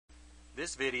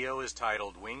This video is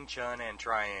titled Wing Chun and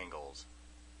Triangles.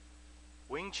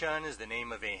 Wing Chun is the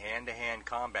name of a hand-to-hand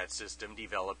combat system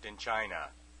developed in China.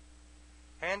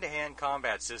 Hand-to-hand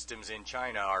combat systems in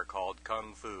China are called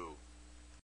Kung Fu.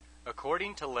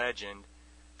 According to legend,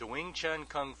 the Wing Chun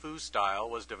Kung Fu style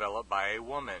was developed by a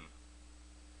woman.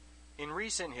 In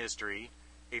recent history,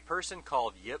 a person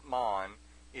called Yip Man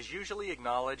is usually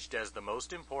acknowledged as the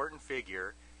most important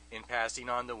figure in passing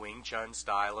on the Wing Chun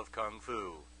style of Kung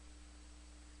Fu.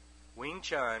 Wing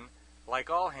Chun, like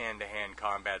all hand-to-hand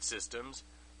combat systems,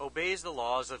 obeys the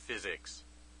laws of physics.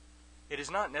 It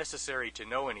is not necessary to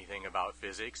know anything about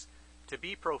physics to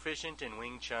be proficient in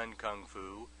Wing Chun Kung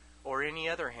Fu or any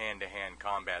other hand-to-hand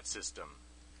combat system.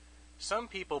 Some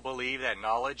people believe that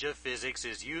knowledge of physics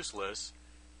is useless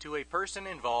to a person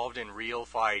involved in real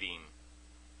fighting.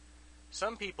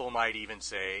 Some people might even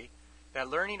say that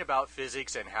learning about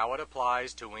physics and how it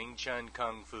applies to Wing Chun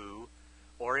Kung Fu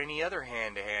or any other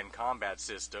hand-to-hand combat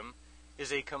system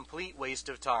is a complete waste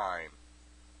of time.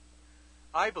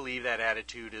 I believe that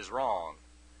attitude is wrong.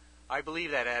 I believe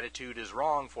that attitude is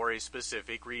wrong for a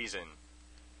specific reason.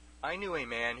 I knew a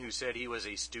man who said he was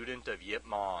a student of Yip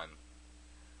Man.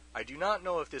 I do not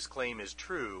know if this claim is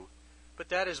true, but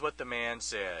that is what the man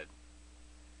said.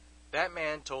 That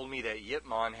man told me that Yip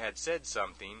Man had said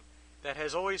something that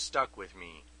has always stuck with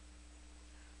me.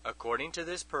 According to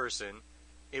this person,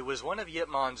 it was one of Yip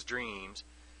Man's dreams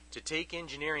to take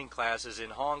engineering classes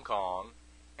in Hong Kong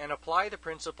and apply the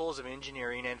principles of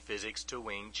engineering and physics to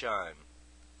Wing Chun.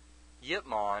 Yip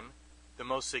Man, the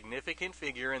most significant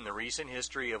figure in the recent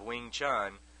history of Wing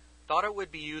Chun, thought it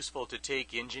would be useful to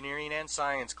take engineering and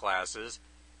science classes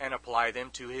and apply them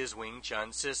to his Wing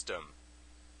Chun system.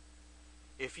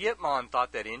 If Yip Man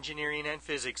thought that engineering and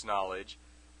physics knowledge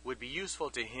would be useful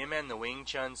to him and the Wing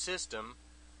Chun system,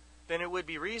 then it would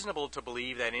be reasonable to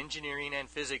believe that engineering and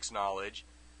physics knowledge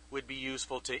would be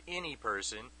useful to any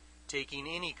person taking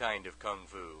any kind of Kung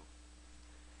Fu.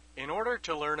 In order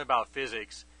to learn about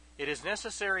physics, it is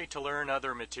necessary to learn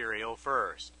other material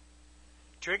first.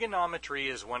 Trigonometry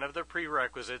is one of the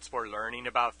prerequisites for learning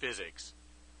about physics.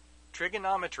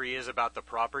 Trigonometry is about the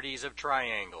properties of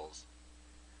triangles.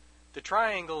 The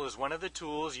triangle is one of the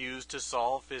tools used to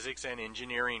solve physics and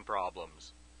engineering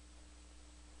problems.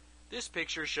 This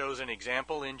picture shows an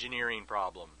example engineering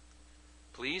problem.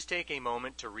 Please take a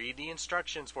moment to read the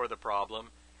instructions for the problem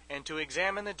and to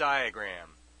examine the diagram.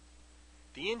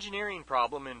 The engineering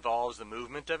problem involves the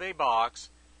movement of a box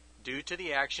due to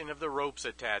the action of the ropes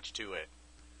attached to it.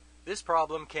 This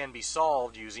problem can be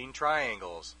solved using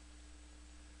triangles.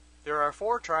 There are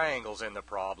 4 triangles in the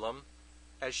problem,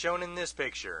 as shown in this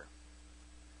picture.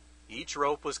 Each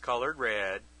rope was colored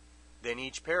red, then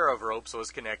each pair of ropes was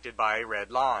connected by a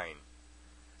red line.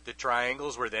 The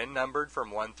triangles were then numbered from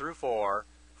 1 through 4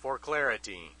 for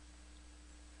clarity.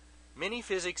 Many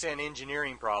physics and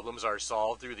engineering problems are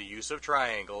solved through the use of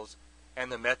triangles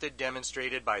and the method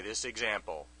demonstrated by this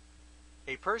example.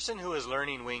 A person who is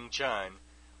learning Wing Chun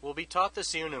will be taught the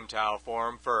Siu Num Tao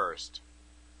form first.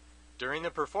 During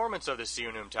the performance of the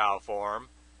Siu Num Tao form,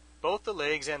 both the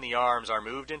legs and the arms are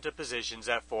moved into positions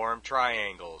that form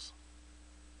triangles.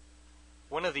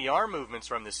 One of the arm movements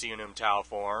from the Siu Num Tao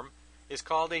form is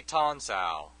called a Tan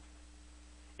Sao.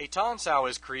 A Tan Sao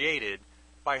is created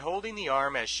by holding the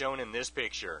arm as shown in this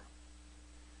picture.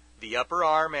 The upper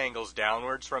arm angles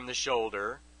downwards from the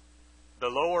shoulder, the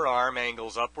lower arm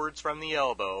angles upwards from the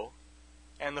elbow,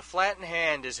 and the flattened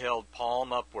hand is held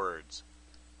palm upwards.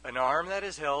 An arm that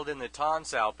is held in the Tan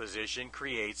Sao position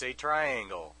creates a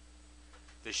triangle.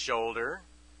 The shoulder,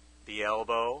 the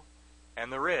elbow,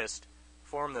 and the wrist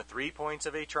form the 3 points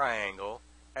of a triangle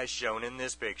as shown in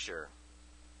this picture.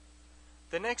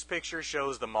 The next picture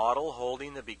shows the model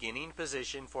holding the beginning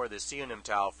position for the Siu Num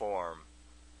Tao form.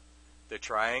 The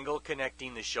triangle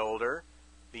connecting the shoulder,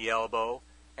 the elbow,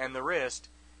 and the wrist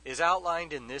is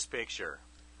outlined in this picture.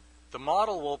 The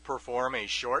model will perform a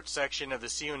short section of the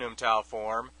Siu Num Tao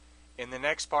form in the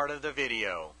next part of the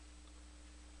video.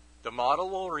 The model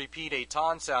will repeat a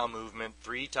Tan Sao movement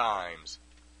 3 times.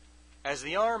 As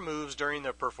the arm moves during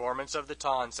the performance of the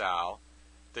Tan Sao,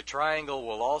 the triangle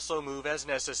will also move as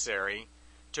necessary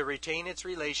to retain its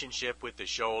relationship with the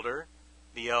shoulder,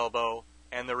 the elbow,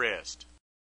 and the wrist.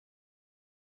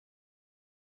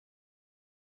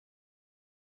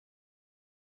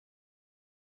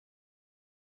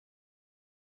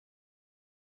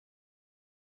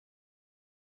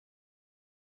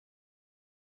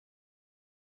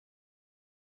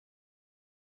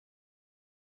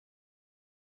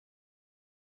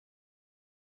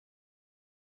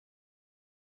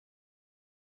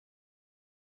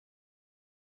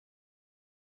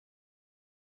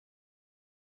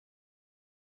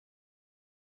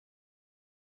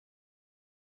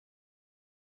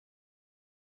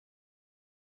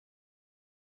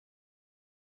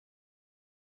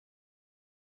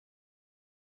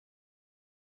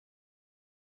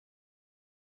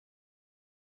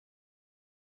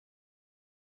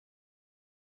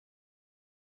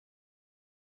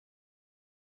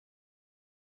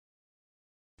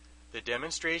 The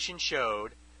demonstration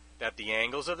showed that the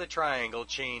angles of the triangle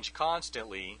change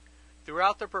constantly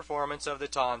throughout the performance of the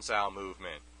Tonsao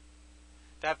movement.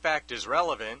 That fact is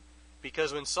relevant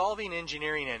because when solving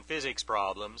engineering and physics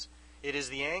problems, it is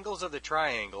the angles of the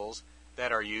triangles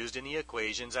that are used in the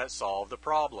equations that solve the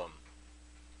problem.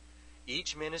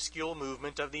 Each minuscule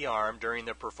movement of the arm during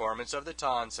the performance of the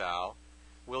Tonsao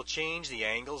will change the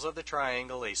angles of the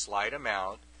triangle a slight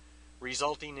amount,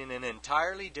 resulting in an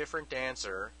entirely different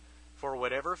answer for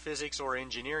whatever physics or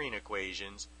engineering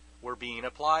equations were being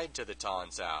applied to the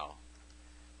Tonsao.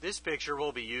 This picture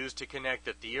will be used to connect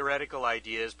the theoretical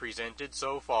ideas presented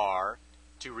so far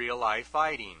to real-life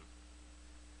fighting.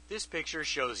 This picture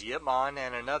shows Yip Man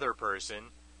and another person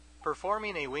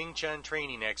performing a Wing Chun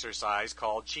training exercise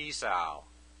called Chi Sao.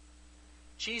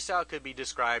 Chi Sao could be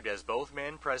described as both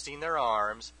men pressing their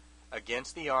arms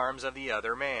against the arms of the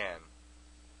other man.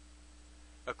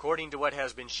 According to what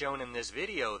has been shown in this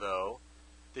video, though,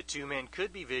 the two men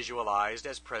could be visualized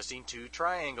as pressing two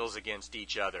triangles against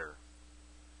each other.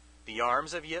 The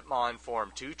arms of Yip Man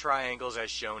form two triangles as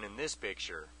shown in this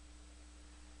picture.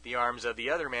 The arms of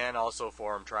the other man also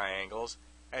form triangles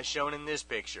as shown in this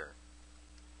picture.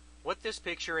 What this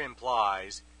picture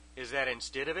implies is that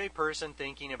instead of a person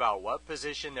thinking about what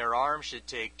position their arm should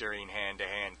take during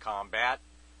hand-to-hand combat,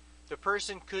 the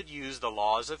person could use the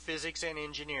laws of physics and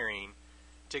engineering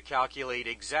to calculate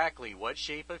exactly what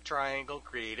shape of triangle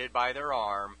created by their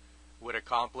arm would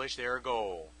accomplish their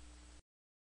goal.